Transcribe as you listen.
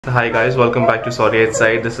Hi guys, welcome back to Sorry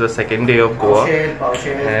Outside. This is the second day of Goa,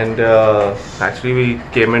 and actually we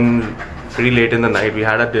came in pretty late in the night. We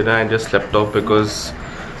had a dinner and just slept off because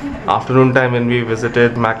afternoon time when we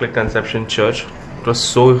visited Immaculate Conception Church, it was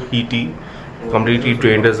so heaty, completely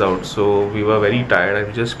drained us out. So we were very tired and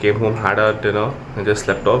we just came home, had our dinner and just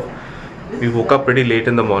slept off. We woke up pretty late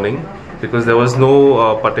in the morning because there was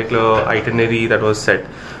no particular itinerary that was set.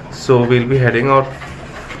 So we'll be heading out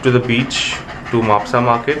to the beach, to Mapusa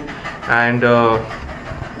market, and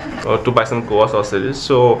to buy some Goa sausages.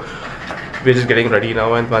 So we're just getting ready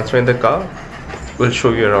now, and once we're in the car, we'll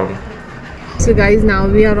show you around. So guys, now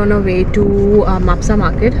we are on our way to Mapusa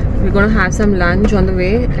market. We're gonna have some lunch on the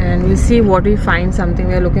way and we'll see what we find. Something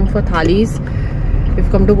we are looking for thalis. If you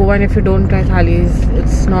come to Goa and if you don't try thalis,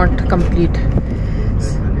 it's not complete.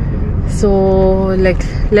 So let's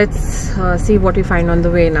see what we find on the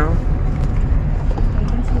way now.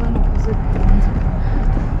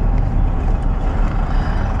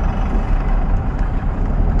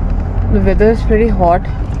 The weather is pretty hot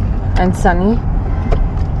and sunny.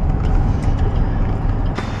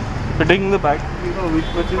 Fitting in the back.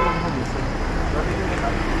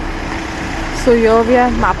 So here we are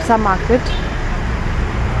at Mapusa market,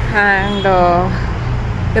 and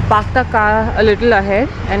we parked our car a little ahead,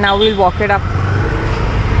 and now we'll walk it up.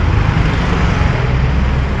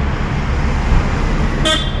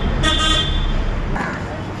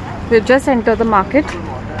 We've just entered the market.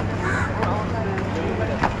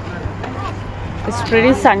 It's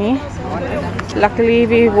pretty sunny. Luckily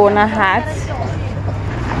we've worn our hats.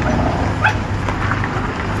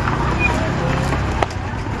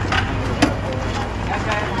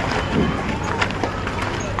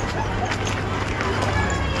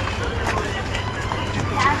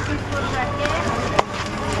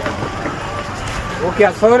 Okay,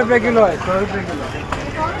 100 रुपए kilo है, 100 रुपए kilo.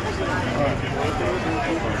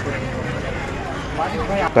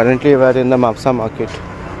 Currently we are in the Mapusa market.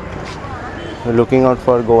 We're looking out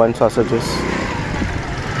for Goan sausages.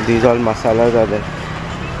 These all masalas are there.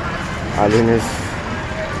 Alin is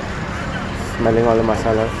smelling all the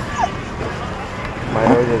masalas.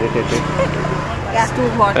 Maya is irritated. It's too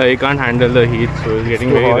hot. He can't handle the heat, so he's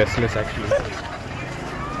getting very hot. restless actually.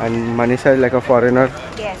 And Manisha is like a foreigner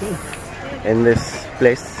Yes. in this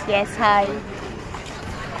place. Yes, hi.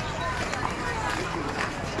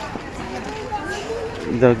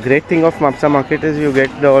 The great thing of Mapusa market is you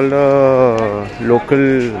get all the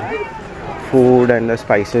local food and the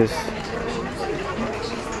spices.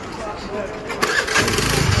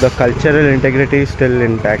 The cultural integrity is still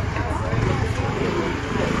intact.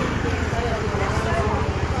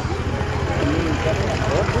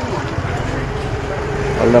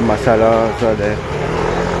 All the masalas are there.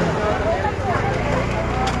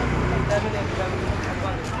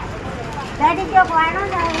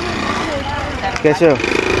 कैसे हो?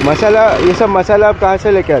 मसाला, ये सब मसाला आप कहाँ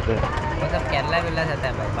से लेके आते हैं? वो सब केरला विला से आता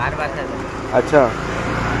है भाई, बार-बार से आता है. अच्छा,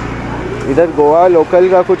 इधर गोवा लोकल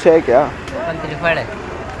का कुछ है क्या? लोकल त्रिफल है.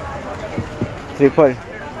 त्रिफल.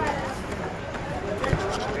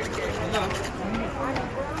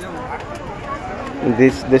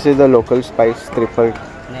 This is the local spice त्रिफल.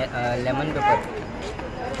 Lemon pepper.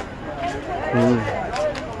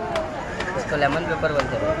 इसको लेमन पेपर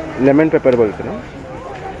बोलते हैं. लेमन पेपर बोलते हैं.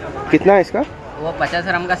 कितना है इसका? वो 50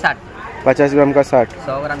 ग्राम का 60. 50 ग्राम का 60.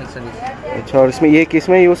 100 ग्राम 120. अच्छा, और इसमें ये किस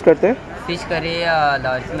में यूज़ करते हैं? फिश करी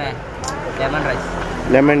इसमें लेमन राइस.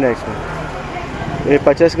 लेमन राइस में. ये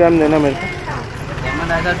 50 ग्राम देना मेरे को. लेमन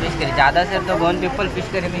राइस और फिश करी. ज़्यादा से तो गोवन पीपल फिश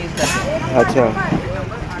करी में यूज़ करते हैं. अच्छा,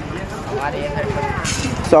 हमारे ये साइड पर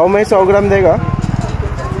 100 में 100 ग्राम देगा.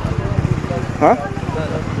 हाँ.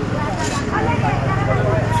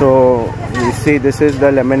 So you see, this is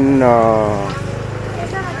the lemon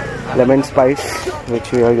spice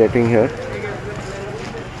which we are getting here.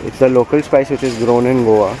 It's the local spice which is grown in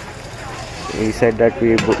Goa. He said that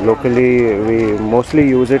we mostly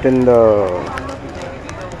use it in the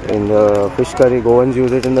fish curry. Goans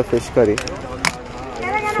use it in the fish curry.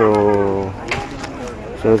 So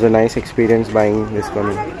it was a nice experience buying this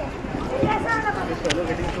one.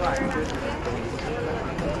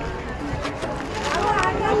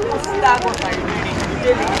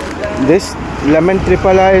 This lemon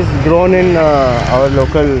tripala is grown in our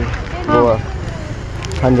local Goa.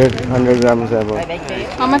 100 grams about.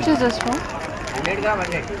 How much is this for? 100 ग्राम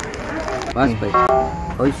 100. बस भाई.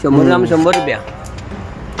 और 100 ग्राम 100 रुपया.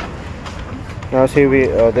 Now see,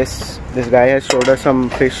 this guy has showed us some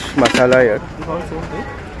fish masala here.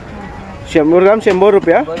 100 ग्राम 100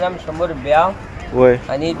 रुपया. 100 ग्राम 100 रुपया. होय.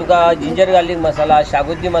 आणि तुका ginger garlic मसाला,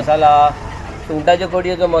 शागुती मसाला, सुंगटाच्या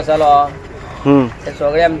कढयेचो मसाला, हे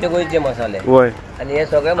सगळे आमचे गोंयचे मसाले वय आणि हे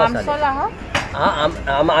सगळे मसाले आमसोल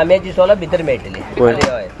आहा आम्याची सोला भितर मेळटली वय.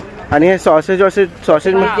 आणि हे सॉसेज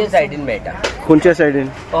खंयचे सायडीन मेळटा खंयच्या सायडीन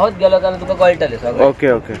पहत गेलो जाल्यार तुका कळटले सगळे.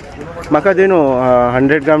 ओके ओके म्हाका दी न्हू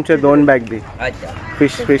 100 ग्रामचे 2 बॅग दी अच्छा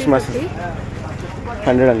फिश मसाला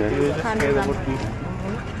 100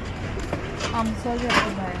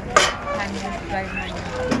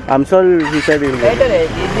 आमसोल ही सायड मेळटले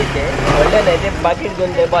इजीचे व्हडले न्हय ते पाकीट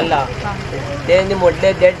घेवन ते पडला ते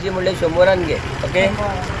मोठले 150 म्हणले 100 घे. ओके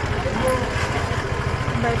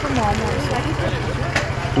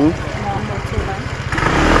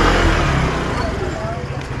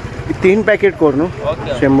तीन पॅकेट कर न्हू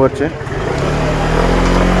ओके 100चे.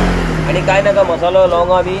 आणि काय नाका मसालो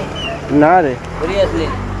लवंगा बी ना रे बरी असली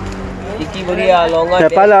टिकी बरी हा लवंगा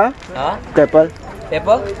पेपल हा paper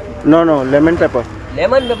paper no lemon pepper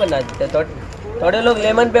lemon pepper ना थोडे लोक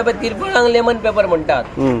लेमन पेपर तिरफळांक लेमन पेपर म्हणतात.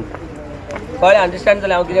 कळ्ळें अंडरस्टँड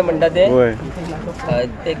जालें हांव कितें म्हणटा ते.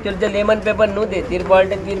 एक्चुअली ते लेमन पेपर न्हू ते तिरफळ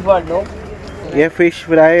ते तिरफळ न्हू. हे फिश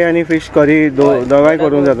फ्राय आणि फिश करी दोगांय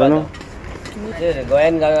करूंक जाता न्हू.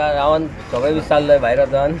 गोंयान रावन सगळे विसरलोय भायर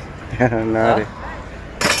वचोन. ना रे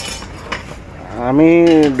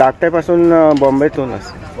आम्ही धाकटे पासून बॉम्बेतून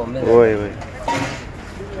होय होय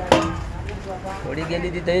थोडी गेली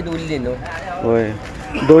ती थंयच उरली न्हू. होय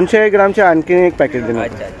 200 ग्रामचे आणखीन एक पॅकेट दिना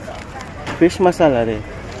अच्छा फिश मसाला रे.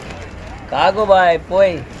 का गो बाय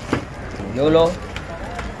पळय जेवलो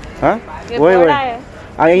हा होय होय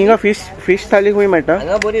आणि हिंगा फिश थाली खंय मेळटा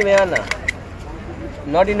हांगा बरी मेळना.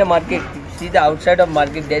 Not in the market see the outside of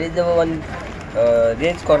market there is one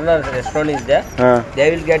range corner restaurant is there. They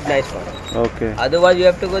will get nice one. Okay. Otherwise you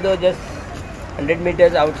have to go to just 100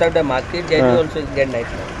 meters outside the market. There you also get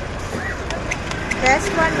nice one.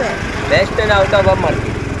 Best one where? Best and out of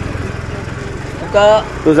market. तुका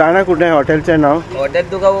तू जाणा कुठे हॉटेलचे नाव hotel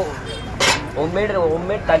तुका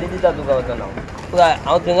homemade थाली दिता तुका वचो नाव. तुका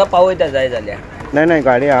हांव थिंगा पावयता जाय जाल्यार. नाही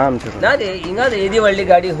गाडी हा आमची ना रे हिंगा येदी व्हडली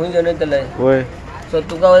गाडी खंय घेवन येतले. होय सो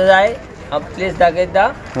तुका जाय हांव प्लेस दाखयता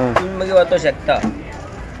तुम्ही मागीर वचो शकता.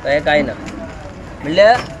 हें कांय ना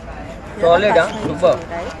म्हणल्यार सॉलिड हा सुपर.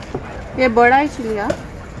 हे बर्ड आहे चिली हा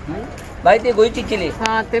बाय ते गोंयची चिली.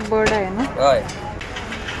 हा ते बर्ड आहे ना. हय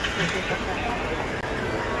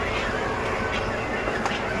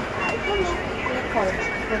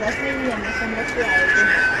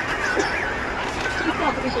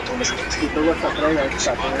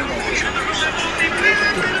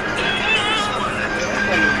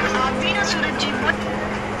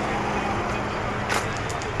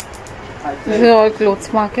This is all clothes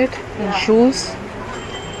market and shoes.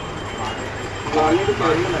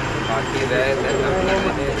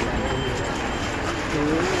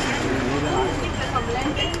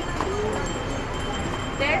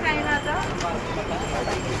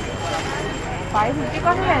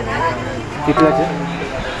 कितल्याचे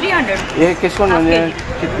 300. हे किसकोन म्हणजे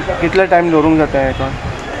कितले टाइम दवरूंक जाता हेका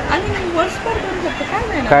आणि वर्सभर करून शकतो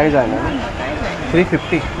काय जायना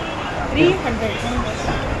 350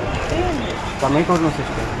 कमी करू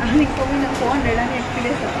सिस्टर आणि कोण 400 आणि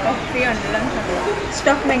ॲक्च्युली 300 आणि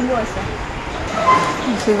स्टफ मँगो असा.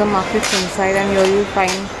 This is the market inside and here you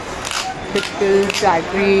find pickles,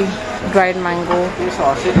 jaggery, dried mango. Hey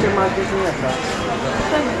सॉसेजचे market नाही असा.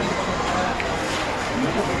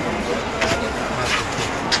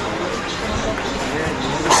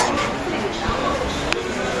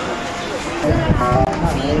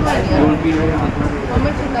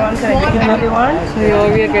 So here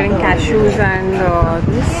we are getting cashews and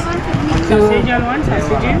this. Sausage all one,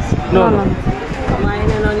 sausages? No.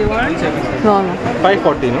 Wine and only one? No.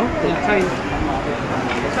 540 no. Sorry.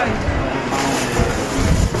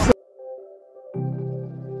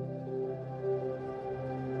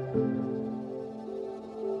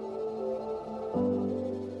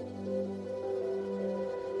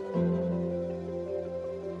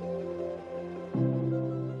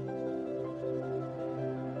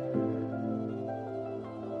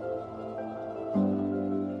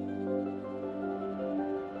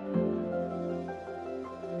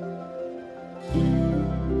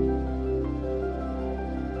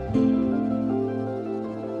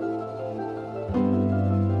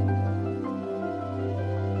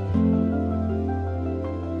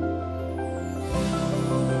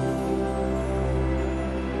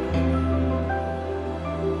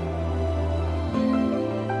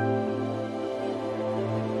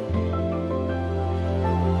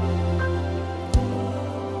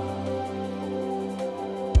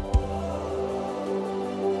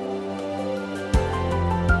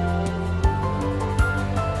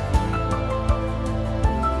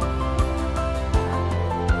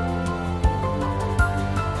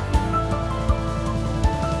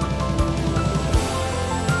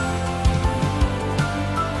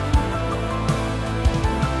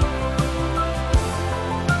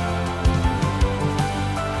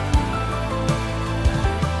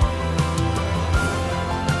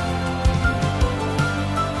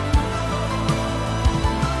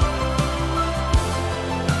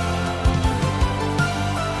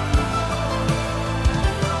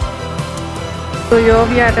 So here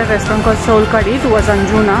we are at a restaurant called Soul Curry towards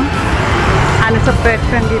Anjuna, and it's a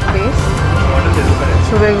pet-friendly place.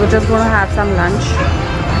 So we're just going to have some lunch.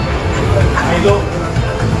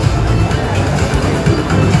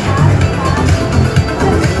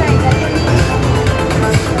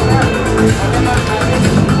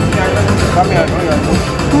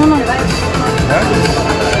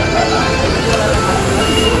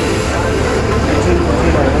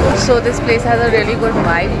 So this place has a really good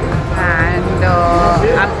vibe, and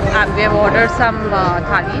we have ordered some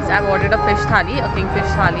thalis. I've ordered a fish thali, a kingfish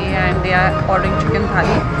thali, and they are ordering chicken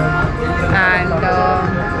thali. And the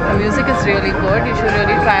music is really good. You should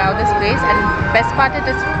really try out this place. And best part, it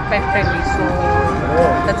is pet friendly. So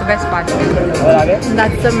that's the best part.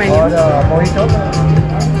 That's the menu.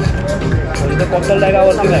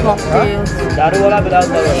 Cocktails.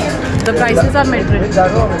 The prices are mid-range.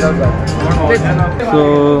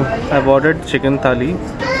 So I've ordered chicken thali.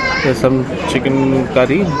 There's some chicken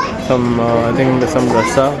curry, some I think there's some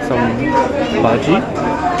rasa, some bhaji.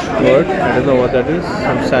 Word, I don't know what that is.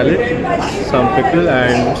 Some salad, some pickle,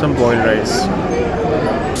 and some boiled rice.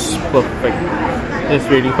 It's perfect. Just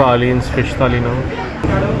waiting for Ali's fish thali now.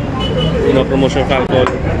 No promotion of alcohol.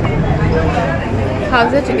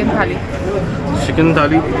 How's the chicken thali? Chicken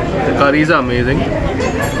thali, the curries are amazing.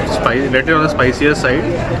 Spicy, little on the spicier side,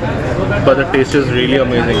 but the taste is really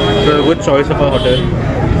amazing. So a good choice of a hotel.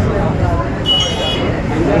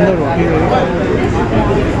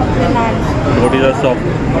 Rotis are soft.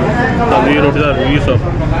 Tandoori rotis are really soft.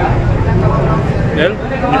 Well,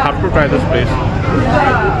 you have to try this place.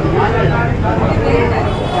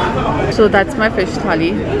 So that's my fish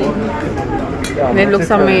thali. And it looks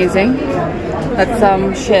amazing. That's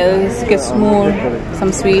some shells, kismoor,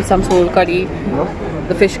 some sweet, some soul curry,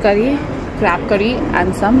 the fish curry, crab curry,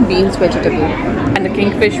 and some beans vegetable, and the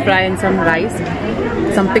kingfish fry and some rice,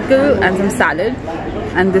 some pickle and some salad.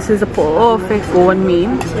 And this is a perfect Goan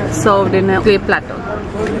meal served in a clay platter.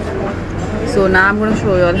 So now I'm going to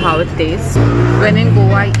show you all how it tastes. When in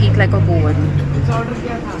Goa, I eat like a Goan.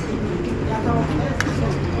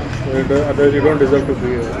 Otherwise you don't deserve to be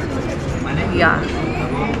here. Yeah.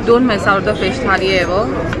 Don't miss out the fish thali ever,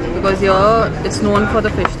 because here it's known for the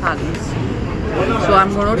fish thalis. So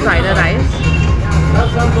I'm going to try the rice.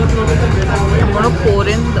 I'm going to pour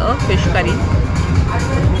in the fish curry.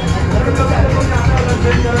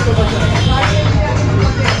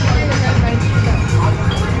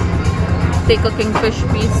 Take a kingfish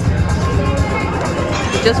piece.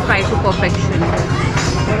 Just fry to perfection.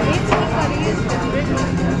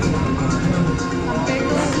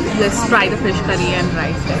 Let's try the fish curry and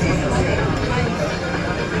rice.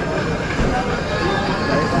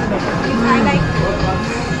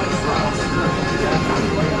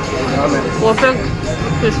 Perfect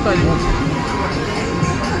fish curry.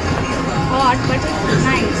 Hot, but it's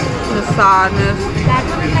nice. The sourness That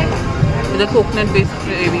one, like, with the coconut based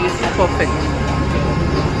gravy is perfect.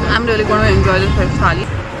 I'm really going to enjoy this fish thali.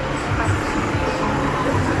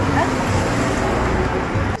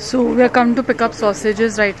 So we are come to pick up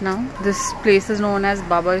sausages right now. This place is known as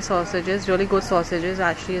Babai sausages. Really good sausages.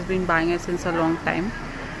 Ashley has been buying it since a long time.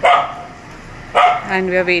 And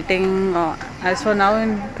we are waiting. As for now,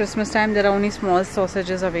 in Christmas time, there are only small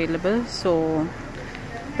sausages available. So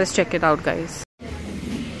let's check it out, guys.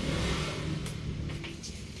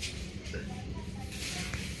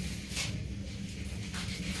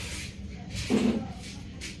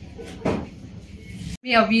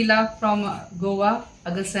 Me Avila from Goa,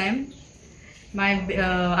 Agasam.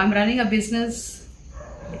 I'm running a business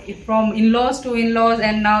from in-laws to in-laws,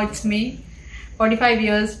 and now it's me. 45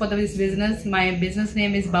 years for this business. My business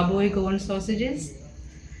name is Baboi Goan Sausages.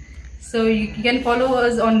 So you can follow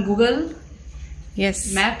us on Google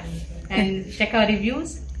Map and check our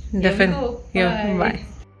reviews. Definitely. Yeah, Bye.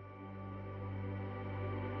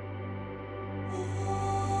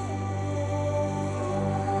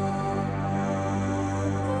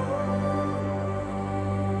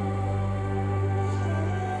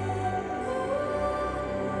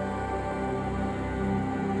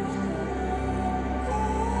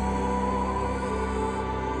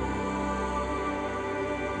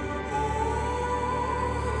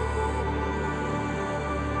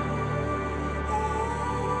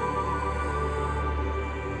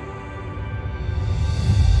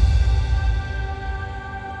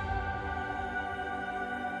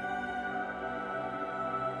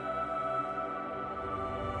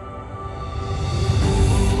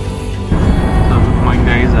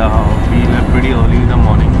 We left pretty early in the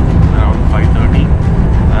morning, around 5:30,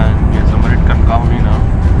 and we are somewhere at Kankauni now.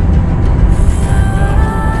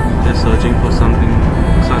 And just searching for something,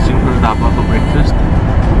 searching for a dhaba for breakfast.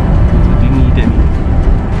 We didn't eat any.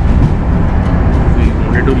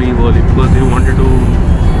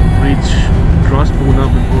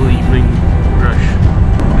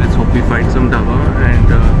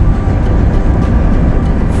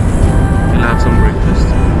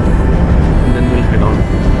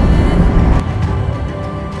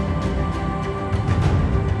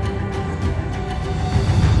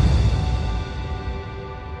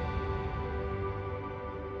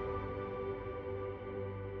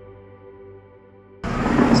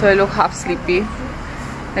 So I look half sleepy.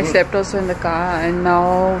 I slept also in the car, and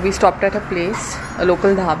now we stopped at a place, a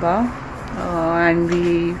local dhaba, and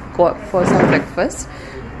we go for some breakfast.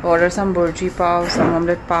 Order some burji pav, some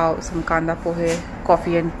omelette pav, some kanda pohe,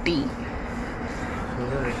 coffee and tea.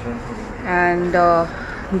 And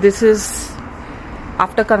this is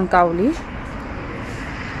after Kankavli.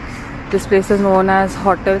 This place is known as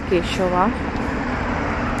Hotel Keshava,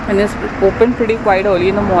 and it's open pretty quite early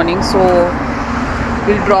in the morning, so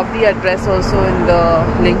we'll drop the address also in the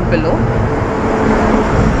link below.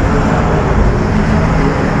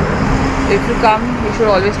 If you come, you should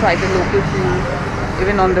always try the local food,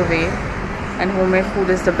 even on the way, and homemade food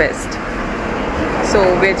is the best. So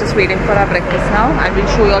we're just waiting for our breakfast now. I will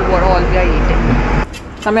show you all what all we are eating.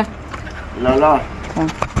 Come here. Lala.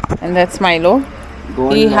 And that's Milo.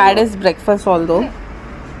 Goan He Lala. had his breakfast although,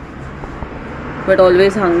 but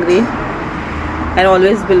always hungry, and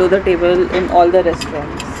always below the table in all the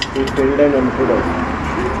restaurants. He filled and emptied us.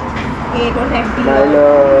 Don't empty.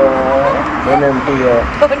 Don't empty here.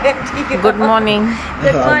 Don't empty. Good morning.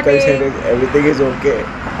 Good Uncle morning. said everything is okay.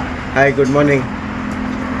 Hi, good morning.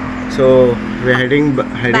 So we're heading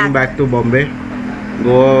back to Bombay.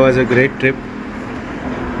 Goa was a great trip.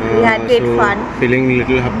 We had great fun. Feeling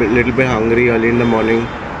little bit hungry early in the morning.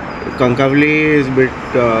 Kankavli is a bit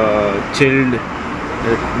chilled.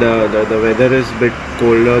 The weather is a bit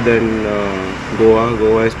colder than Goa.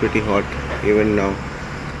 Goa is pretty hot even now.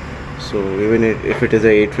 So even if it is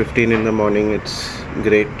at 8:15 in the morning, it's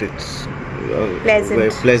great. It's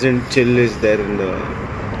Pleasant. Pleasant chill is there in the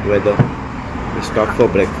weather. We stopped for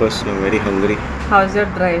breakfast. I'm very hungry. How's your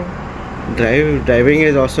drive? Driving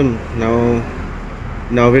is awesome.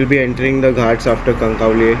 Now we'll be entering the ghats after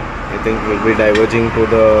Kankavli. I think we'll be diverging to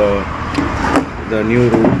the new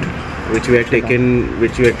route which we had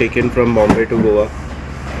taken from Bombay to Goa.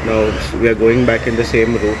 Now we are going back in the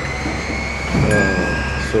same route.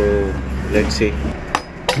 So let's see.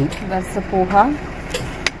 That's the poha.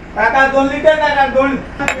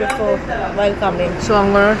 Before, while coming. So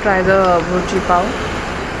I'm gonna try the burji pav.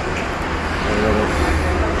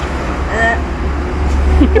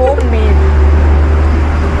 Homemade.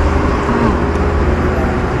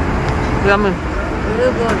 Yummy.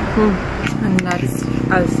 Really good. And that's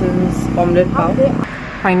Alson's omelette pav.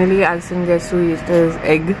 Finally, Alson gets to eat his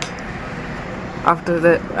egg.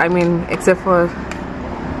 Except for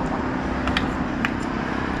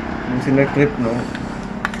It's in a trip now.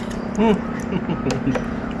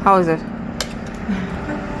 how is it?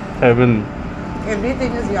 Heaven.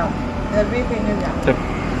 Everything is yum. Everything is yum.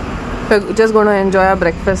 We're just going to enjoy our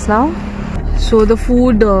breakfast now. So the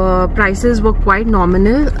food prices were quite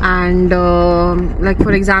nominal, and like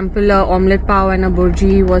for example, omelette pav and a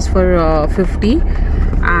burji was for 50,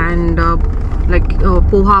 and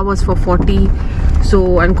poha was for 40.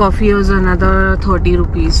 So and coffee was another 30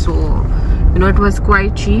 rupees. So it was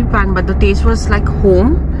quite cheap, but the taste was like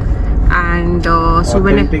home. And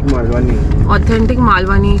Authentic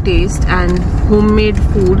Malwani taste and homemade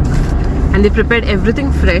food, and they prepared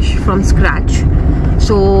everything fresh from scratch.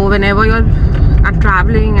 So whenever you're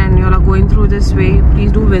traveling and you're going through this way,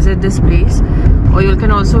 please do visit this place, or you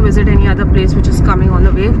can also visit any other place which is coming on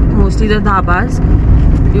the way. Mostly the dhabas,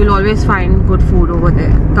 you'll always find good food over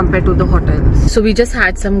there compared to the hotels. So we just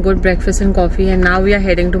had some good breakfast and coffee, and now we are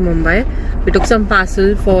heading to Mumbai. We took some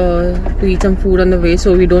parcel to eat some food on the way,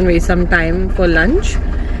 so we don't waste some time for lunch.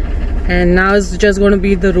 And now it's just going to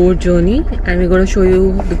be the road journey, and we're going to show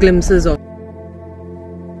you the glimpses of